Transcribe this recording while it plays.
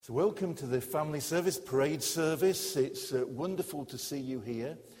So welcome to the family service, parade service. It's wonderful to see you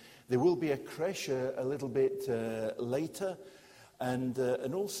here. There will be a creche a little bit later, and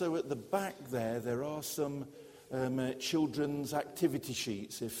also at the back there are some children's activity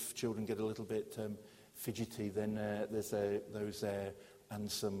sheets. If children get a little bit fidgety, then there's those there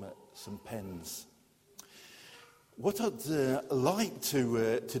and some pens. What I'd like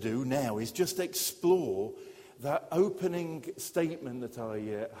to do now is just explore that opening statement that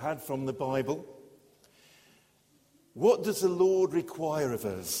I had from the Bible. What does the Lord require of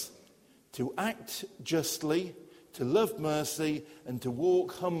us? To act justly, to love mercy, and to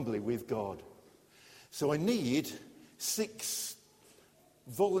walk humbly with God. So I need 6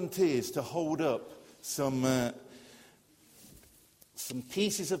 volunteers to hold up some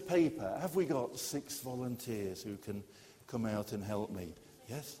pieces of paper. Have we got 6 volunteers who can come out and help me?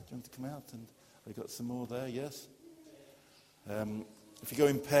 Yes? Do you want to come out? And we got some more there, yes? If you go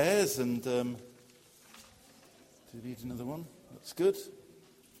in pairs and... do you need another one? That's good.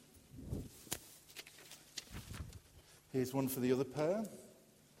 Here's one for the other pair.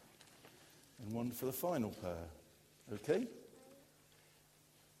 And one for the final pair. Okay?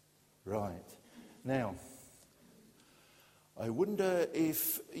 Right. Now, I wonder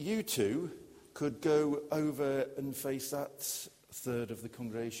if you two could go over and face that third of the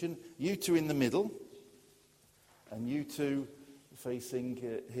congregation. You two in the middle. And you two facing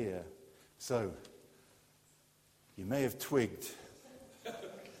here. So, you may have twigged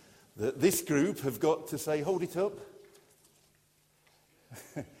that this group have got to say, hold it up.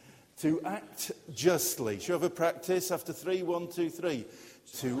 To act justly. Shall we have a practice after 3? 1, 2, 3.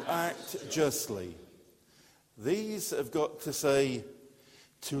 To act justly. These have got to say,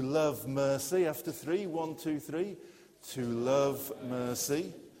 to love mercy after 3. 1, 2, 3. To love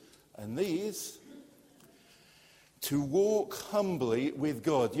mercy. And these, to walk humbly with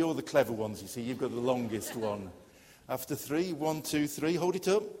God. You're the clever ones, you see. You've got the longest one. After 3, 1, 2, 3. Hold it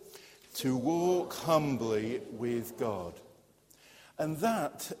up. To walk humbly with God. And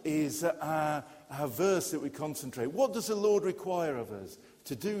that is our verse that we concentrate. What does the Lord require of us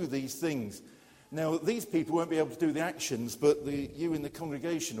to do these things? Now, these people won't be able to do the actions, but you in the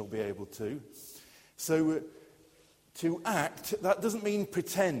congregation will be able to. So, to act, that doesn't mean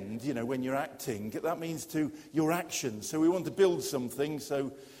pretend, when you're acting. That means to your actions. So we want to build something.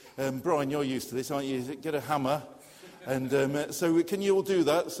 So, Brian, you're used to this, aren't you? Get a hammer. And so can you all do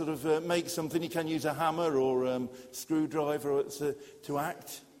that? Sort of make something. You can use a hammer or screwdriver to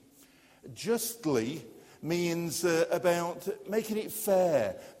act. Justly means about making it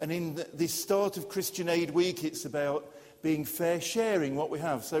fair. And in this start of Christian Aid Week, it's about being fair, sharing what we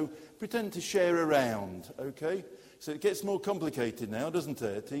have. So pretend to share around, okay? So it gets more complicated now, doesn't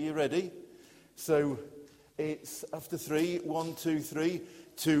it? Are you ready? So it's after 3, 1, 2, 3.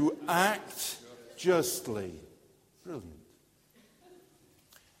 To act justly. Brilliant.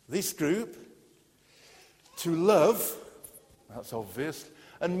 This group, to love, that's obvious,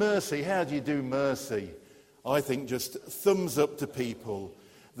 and mercy. How do you do mercy? I think just thumbs up to people.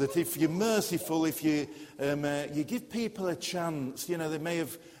 That if you're merciful, if you give people a chance, they may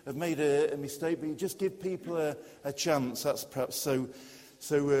have made a mistake, but you just give people a chance. That's perhaps so.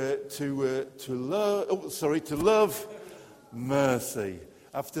 To love mercy.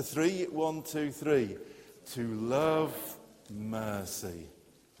 After 3, 1, 2, 3. To love mercy.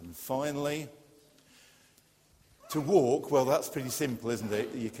 And finally, to walk. Well, that's pretty simple, isn't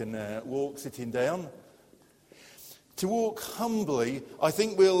it? You can walk sitting down. To walk humbly, I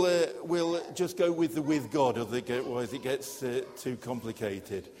think we'll just go with the with God, otherwise it gets too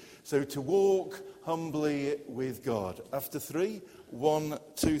complicated. So to walk humbly with God. After 3, 1,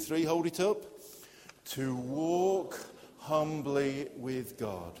 2, 3, hold it up. To walk humbly with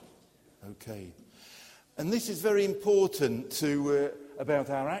God. Okay. And this is very important about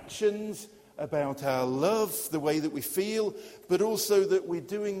our actions, about our love, the way that we feel, but also that we're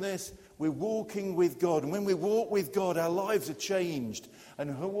doing this. We're walking with God. And when we walk with God, our lives are changed.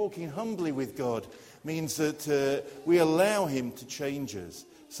 And walking humbly with God means that we allow him to change us.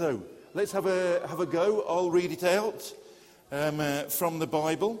 So, let's have a go. I'll read it out from the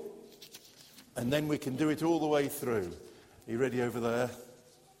Bible. And then we can do it all the way through. Are you ready over there?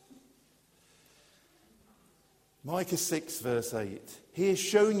 Micah 6, verse 8. He has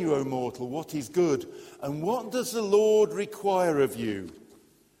shown you, O mortal, what is good. And what does the Lord require of you?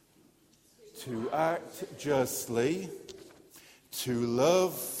 To act justly, to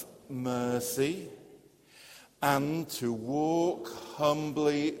love mercy, and to walk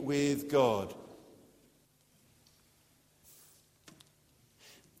humbly with God.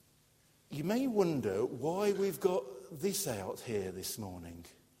 You may wonder why we've got this out here this morning.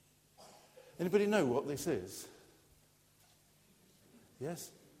 Anybody know what this is? Yes?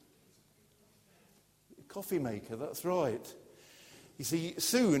 Coffee maker, that's right. You see,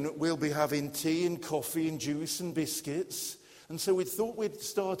 soon we'll be having tea and coffee and juice and biscuits, and so we thought we'd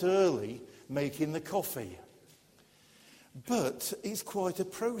start early making the coffee. But it's quite a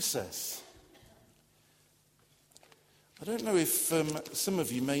process. I don't know if some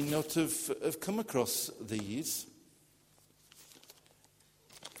of you may not have come across these.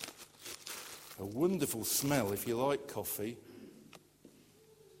 A wonderful smell if you like coffee.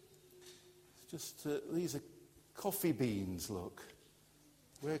 It's just, these are coffee beans, look.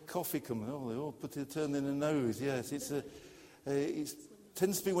 Where coffee comes, oh, they all turned in the nose, yes. It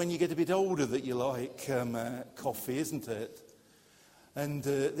tends to be when you get a bit older that you like coffee, isn't it? And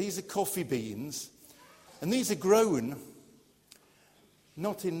these are coffee beans. And these are grown,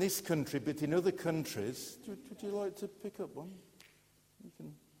 not in this country, but in other countries. Would you like to pick up one? You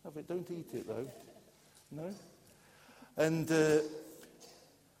can have it. Don't eat it, though. No?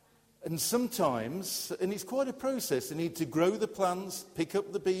 And sometimes, and it's quite a process, they need to grow the plants, pick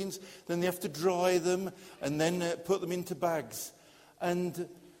up the beans, then they have to dry them, and then put them into bags. And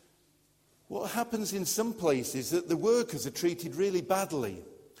what happens in some places is that the workers are treated really badly.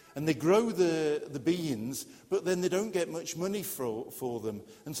 And they grow the beans, but then they don't get much money for them.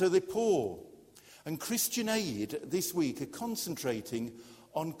 And so they're poor. And Christian Aid this week are concentrating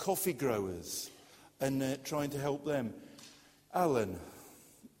on coffee growers and trying to help them. Alan,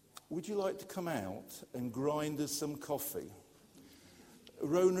 would you like to come out and grind us some coffee?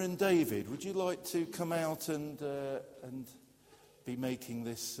 Rona and David, would you like to come out and be making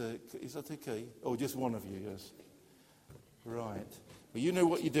this? Is that okay? Oh, just one of you, yes. Right. Well, you know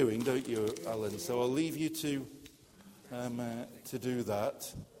what you're doing, don't you, Alan? So I'll leave you to do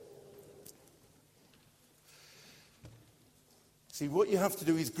that. See, what you have to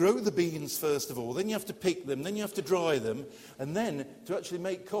do is grow the beans first of all, then you have to pick them, then you have to dry them, and then to actually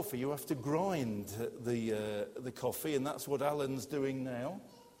make coffee you have to grind the coffee, and that's what Alan's doing now.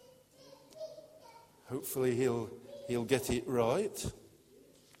 Hopefully he'll get it right.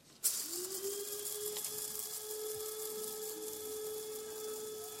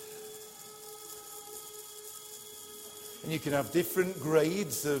 And you can have different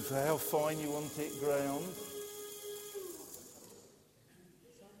grades of how fine you want it ground.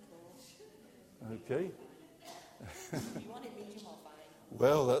 Okay. You want it medium or fine?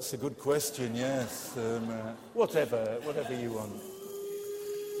 Well, that's a good question, yes. Whatever you want.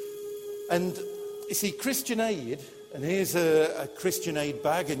 And you see, Christian Aid, and here's a Christian Aid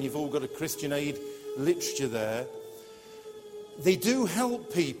bag, and you've all got a Christian Aid literature there. They do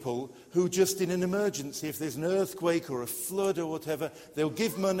help people who just in an emergency, if there's an earthquake or a flood or whatever, they'll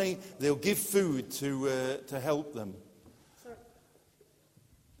give money, they'll give food to help them.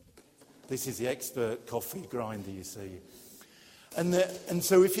 This is the expert coffee grinder, you see. And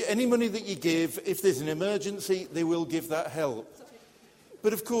so any money that you give, if there's an emergency, they will give that help.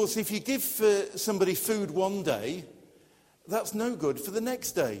 But of course, if you give somebody food one day, that's no good for the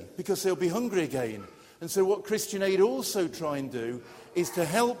next day, because they'll be hungry again. And so what Christian Aid also try and do is to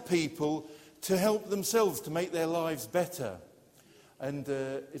help people to help themselves, to make their lives better. And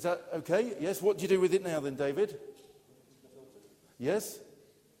is that okay? Yes? What do you do with it now then, David? Yes?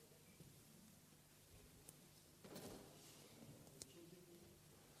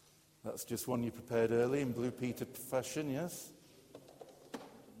 That's just one you prepared early in Blue Peter fashion, yes?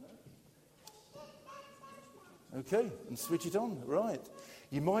 Okay, and switch it on, right.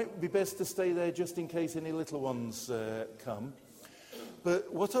 You might be best to stay there just in case any little ones come.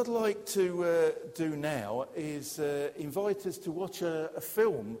 But what I'd like to do now is invite us to watch a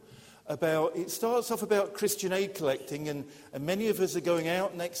film about, it starts off about Christian Aid collecting, and many of us are going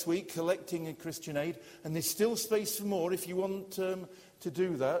out next week collecting a Christian Aid, and there's still space for more if you want to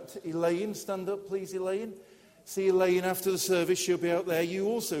do that. Elaine, stand up please, Elaine. See Elaine after the service, she'll be out there. You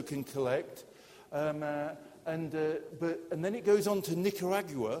also can collect. And then it goes on to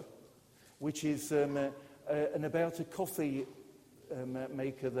Nicaragua, which is about a coffee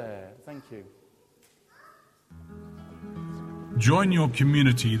maker there. Thank you. Join your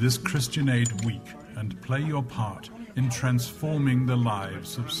community this Christian Aid week and play your part in transforming the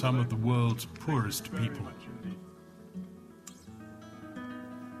lives of some of the world's poorest people.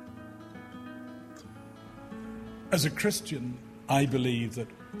 As a Christian, I believe that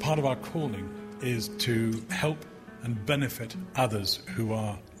part of our calling is to help and benefit others who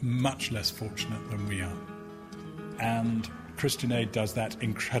are much less fortunate than we are. And Christian Aid does that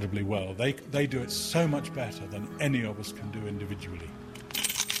incredibly well. They do it so much better than any of us can do individually.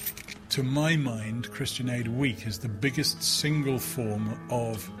 To my mind, Christian Aid Week is the biggest single form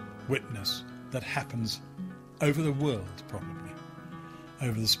of witness that happens over the world, probably,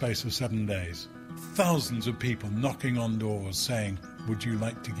 over the space of 7 days. Thousands of people knocking on doors saying, would you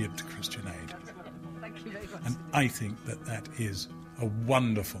like to give to Christian Aid? Thank you very much. And I think that that is a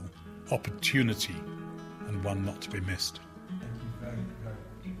wonderful opportunity and one not to be missed.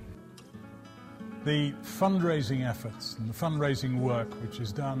 The fundraising efforts and the fundraising work which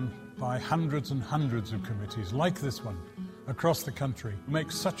is done by hundreds and hundreds of committees like this one across the country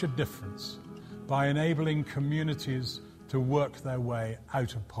makes such a difference by enabling communities to work their way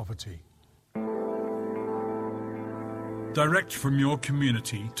out of poverty. Direct from your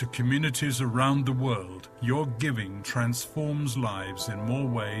community to communities around the world, your giving transforms lives in more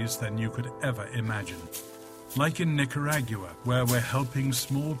ways than you could ever imagine. Like in Nicaragua, where we're helping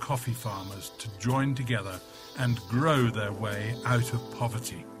small coffee farmers to join together and grow their way out of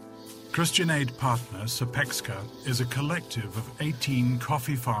poverty. Christian Aid partner Sopexca is a collective of 18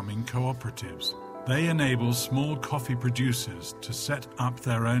 coffee farming cooperatives. They enable small coffee producers to set up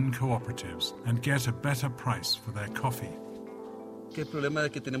their own cooperatives and get a better price for their coffee. Que el problema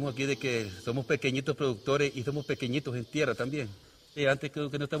que tenemos aquí de que somos pequeñitos productores y somos pequeñitos en tierra también. Antes que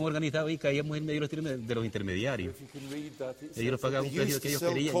no estamos organizados y caíamos en medio de los intermediarios. Ellos nos pagaban un precio que ellos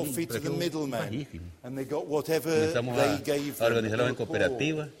querían y precio bajísimo. Comenzamos a organizarlos en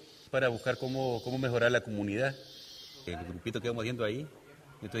cooperativas para buscar cómo mejorar la comunidad. El grupito que íbamos haciendo ahí,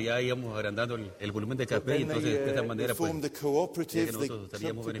 entonces ya íbamos agrandando el volumen de café y entonces de esa manera pues que nosotros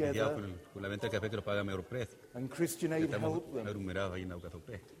estaríamos beneficiados con la venta de café que nos paga a mejor precio. Estamos aglomerados ahí en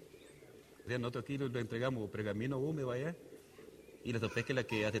Naucasopé. Nosotros aquí le entregamos pergamino húmedo allá. Y la Sopexca es la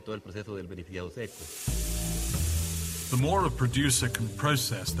que hace todo el proceso del beneficiado seco. The more a producer can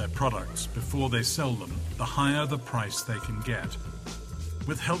process their products before they sell them, the higher the price they can get.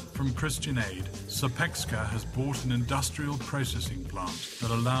 With help from Christian Aid, Sopexca has bought an industrial processing plant that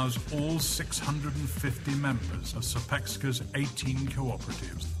allows all 650 members of Sopexca's 18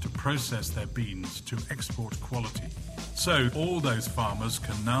 cooperatives to process their beans to export quality. So all those farmers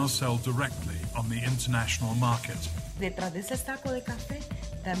can now sell directly on the international market. Detrás de ese saco de café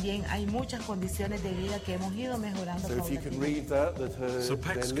también hay muchas condiciones de vida que hemos ido mejorando. So if you can read that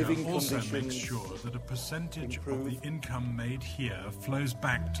Sopexca also makes sure that a percentage of the income made here flows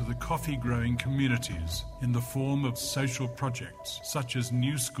back to the coffee-growing communities in the form of social projects such as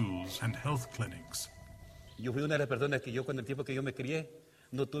new schools and health clinics. Yo fui una de las personas que con el tiempo que yo me crié,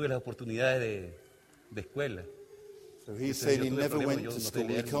 no tuve las oportunidades de escuela. So he's saying he never went to school,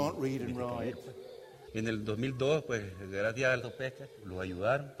 he can't read and write. En el 2002, pues, gracias a la Sopexca, los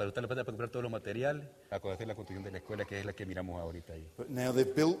ayudaron para usar la plata para comprar todos los materiales, a hacer la construcción de la escuela, que es la que miramos ahorita ahí. But now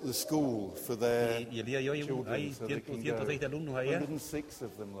they've built the school for their y el día de hoy hay 106 alumnos allá, 106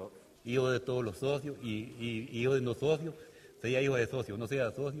 of them, look. Hijos de todos los socios y hijos de no socios. Sea hijo de socio, no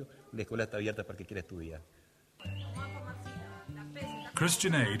sea socio, la escuela está abierta para el que quiera estudiar.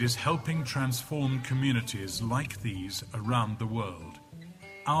 Christian Aid is helping transform communities like these around the world.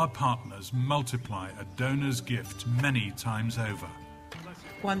 Our partners multiply a donor's gift many times over.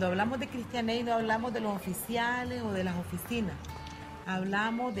 Cuando hablamos de Christian Aid no hablamos de los oficiales o de las oficinas.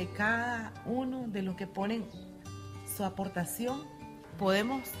 Hablamos de cada uno de los que ponen su aportación.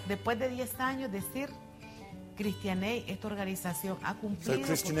 Podemos, después de 10 años, decir Christian Aid, esta organización ha cumplido. So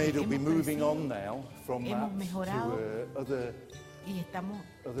Christian Aid will be moving on now from hemos that mejorado to other y estamos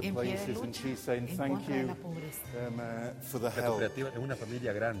en pie de places, and lucha she's saying en thank contra de you la pobreza. for the La help. cooperativa es una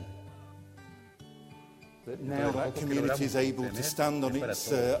familia grande. That now that community is able to stand on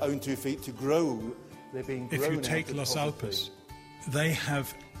its own 2 feet, to grow. They're being grown. If you out take of Los poverty. Alpes, they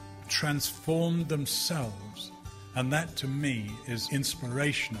have transformed themselves, and that to me is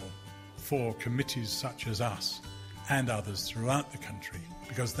inspirational for committees such as us and others throughout the country,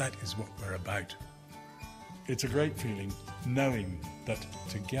 because that is what we're about. It's a great feeling knowing that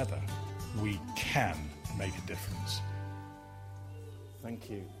together we can make a difference. Thank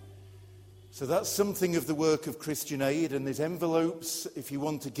you. So that's something of the work of Christian Aid, and there's envelopes if you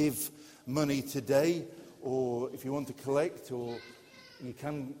want to give money today, or if you want to collect, or you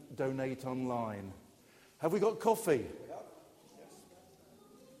can donate online. Have we got coffee?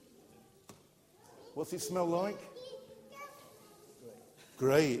 What's it smell like?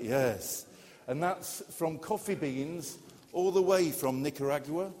 Great, yes. And that's from coffee beans all the way from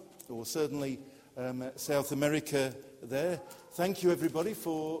Nicaragua, or certainly South America there. Thank you, everybody,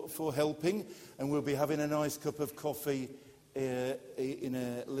 for helping, and we'll be having a nice cup of coffee in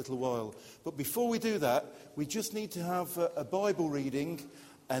a little while. But before we do that, we just need to have a Bible reading,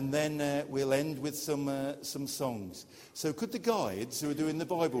 and then we'll end with some songs. So could the guides who are doing the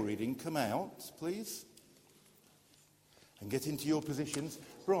Bible reading come out, please? And get into your positions.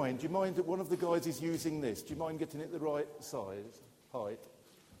 Brian, do you mind that one of the guys is using this? Do you mind getting it the right size, height?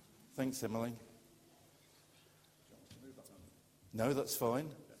 Thanks, Emily. No, that's fine.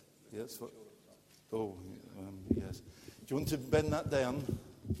 Yeah, that's what. Oh, yes. Do you want to bend that down?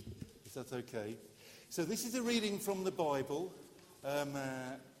 Is that okay? So this is a reading from the Bible,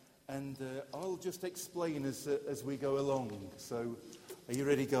 and I'll just explain as we go along. So, are you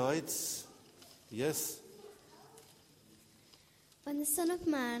ready, guides? Yes? When the Son of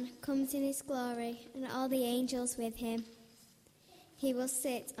Man comes in his glory and all the angels with him, he will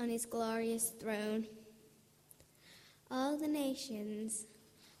sit on his glorious throne. All the nations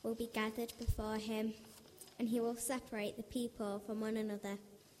will be gathered before him, and he will separate the people from one another,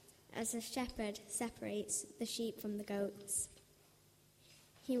 as a shepherd separates the sheep from the goats.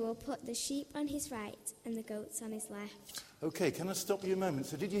 He will put the sheep on his right and the goats on his left. Okay, can I stop you a moment?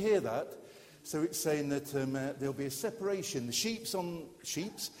 So did you hear that? So it's saying that there'll be a separation. The sheep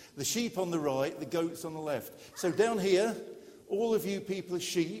on the right, the goats on the left. So down here, all of you people are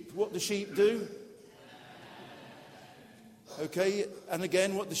sheep. What do sheep do? Okay, and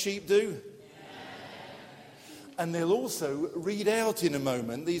again, what do sheep do? And they'll also read out in a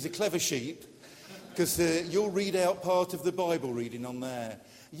moment. These are clever sheep, because you'll read out part of the Bible reading on there.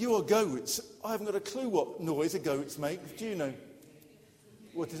 You are goats. I haven't got a clue what noise a goats make. Do you know?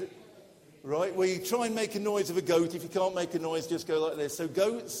 What is it? Right, well, you try and make a noise of a goat. If you can't make a noise, just go like this. So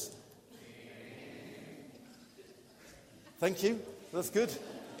goats. Thank you. That's good.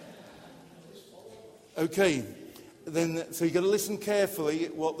 Okay. Then, so you've got to listen carefully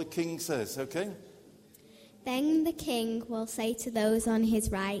at what the king says, okay? Then the king will say to those on his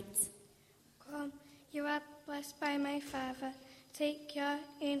right, "Come, you are blessed by my Father. Take your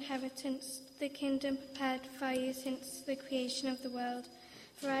inheritance, the kingdom prepared for you since the creation of the world.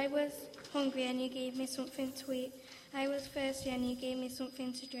 For I was hungry and you gave me something to eat. I was thirsty and you gave me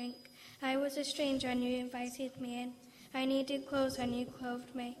something to drink. I was a stranger and you invited me in. I needed clothes and you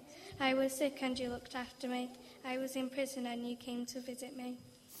clothed me. I was sick and you looked after me. I was in prison and you came to visit me."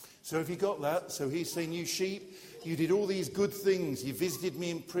 So have you got that? So he's saying, you sheep, you did all these good things. You visited me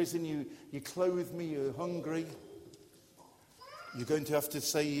in prison, you clothed me, you're hungry. You're going to have to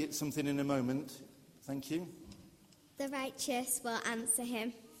say something in a moment. Thank you. The righteous will answer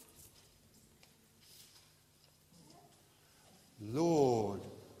him, "Lord,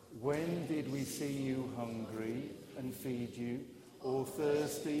 when did we see you hungry and feed you, or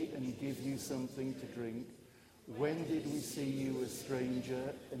thirsty and give you something to drink? When did we see you a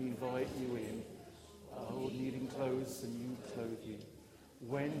stranger and invite you in, or needing clothes and you clothe you?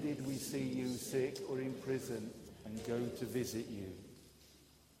 When did we see you sick or in prison and go to visit you?"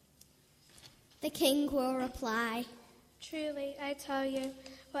 The king will reply, "Truly, I tell you,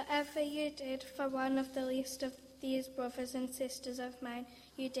 whatever you did for one of the least of these brothers and sisters of mine,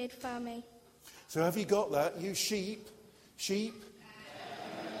 you did for me." So have you got that? You sheep,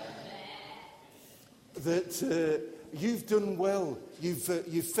 that you've done well. You've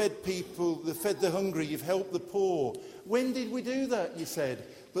fed people, fed the hungry, you've helped the poor. When did we do that, you said?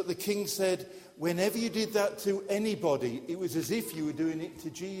 But the king said, whenever you did that to anybody, it was as if you were doing it to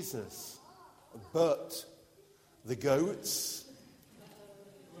Jesus. But the goats,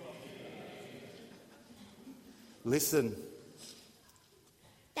 listen.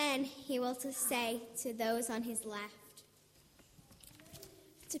 Then he will say to those on his left,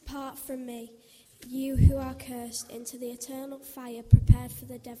 "Depart from me, you who are cursed, into the eternal fire prepared for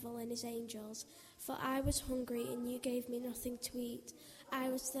the devil and his angels. For I was hungry, and you gave me nothing to eat. I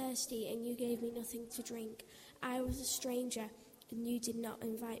was thirsty, and you gave me nothing to drink. I was a stranger, and you did not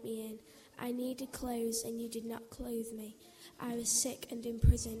invite me in. I needed clothes, and you did not clothe me. I was sick and in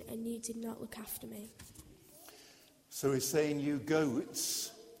prison, and you did not look after me." So he's saying, you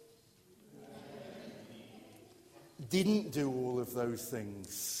goats didn't do all of those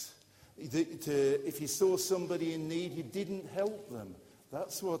things. If you saw somebody in need, you didn't help them.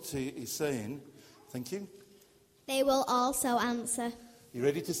 That's what he's saying. Thank you. They will also answer, You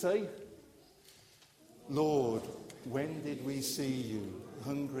ready to say? "Lord, when did we see you,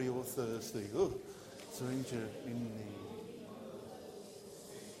 hungry or thirsty? Oh, stranger in need."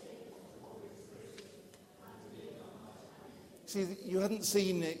 See, you hadn't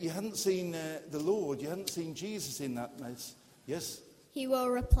seen the Lord, you hadn't seen Jesus in that mess. Yes? he will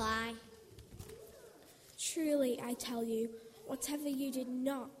reply, "Truly, I tell you, whatever you did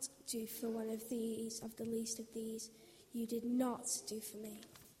not do for one of these, of the least of these, you did not do for me."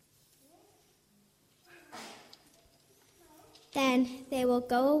 Then they will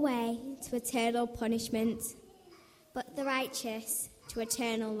go away to eternal punishment, but the righteous to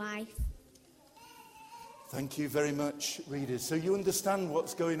eternal life. Thank you very much, readers. So you understand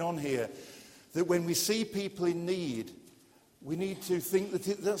what's going on here. That when we see people in need, we need to think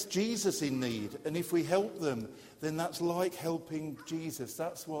that that's Jesus in need. And if we help them, then that's like helping Jesus.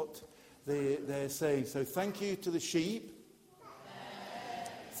 That's what they're saying. So thank you to the sheep.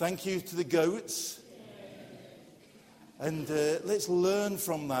 Thank you to the goats. And let's learn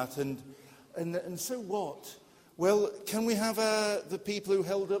from that. And so what? Well, can we have the people who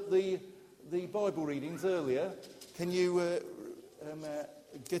held up the Bible readings earlier? Can you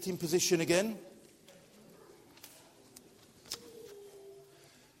get in position again?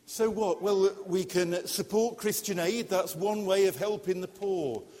 So what? Well, we can support Christian Aid. That's one way of helping the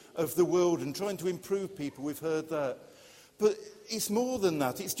poor of the world and trying to improve people. We've heard that. But it's more than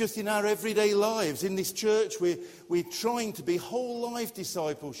that. It's just in our everyday lives. In this church, we're trying to be whole life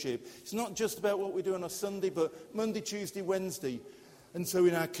discipleship. It's not just about what we do on a Sunday, but Monday, Tuesday, Wednesday. And so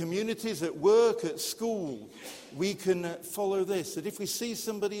in our communities, at work, at school, we can follow this. That if we see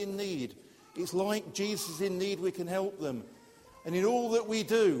somebody in need, it's like Jesus in need, we can help them. And in all that we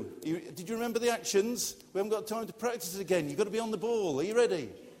do, did you remember the actions? We haven't got time to practice it again. You've got to be on the ball. Are you ready?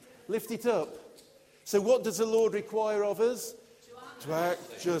 Lift it up. So what does the Lord require of us? To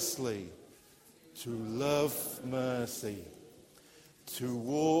act justly, to love mercy, to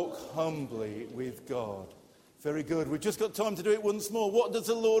walk humbly with God. Very good. We've just got time to do it once more. What does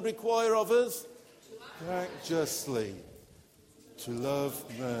the Lord require of us? To act justly, to love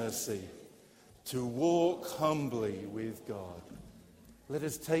mercy, to walk humbly with God. Let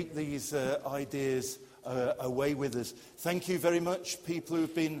us take these ideas away with us. Thank you very much, people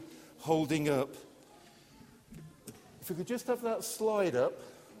who've been holding up. If we could just have that slide up.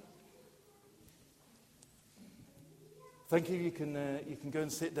 Thank you. You can go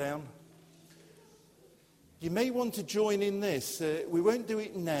and sit down. You may want to join in this. We won't do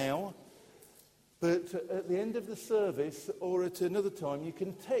it now, but at the end of the service or at another time, you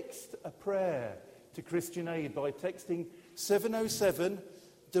can text a prayer to Christian Aid by texting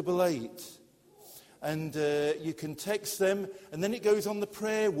 70788. And you can text them, and then it goes on the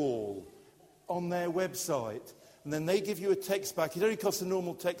prayer wall on their website. And then they give you a text back. It only costs a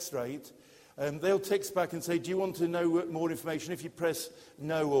normal text rate. They'll text back and say, do you want to know more information? If you press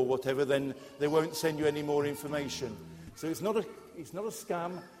no or whatever, then they won't send you any more information. So it's not a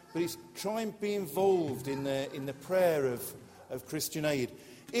scam, but it's try and be involved in the prayer of Christian Aid.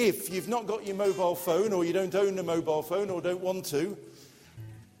 If you've not got your mobile phone, or you don't own a mobile phone, or don't want to,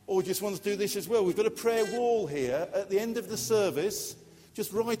 or just want to do this as well, we've got a prayer wall here at the end of the service.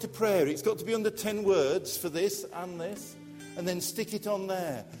 Just write a prayer. It's got to be under 10 words for this, and then stick it on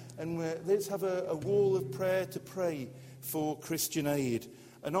there. And let's have a wall of prayer to pray for Christian Aid.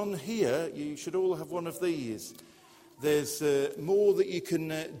 And on here, you should all have one of these. There's more that you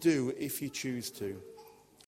can do if you choose to.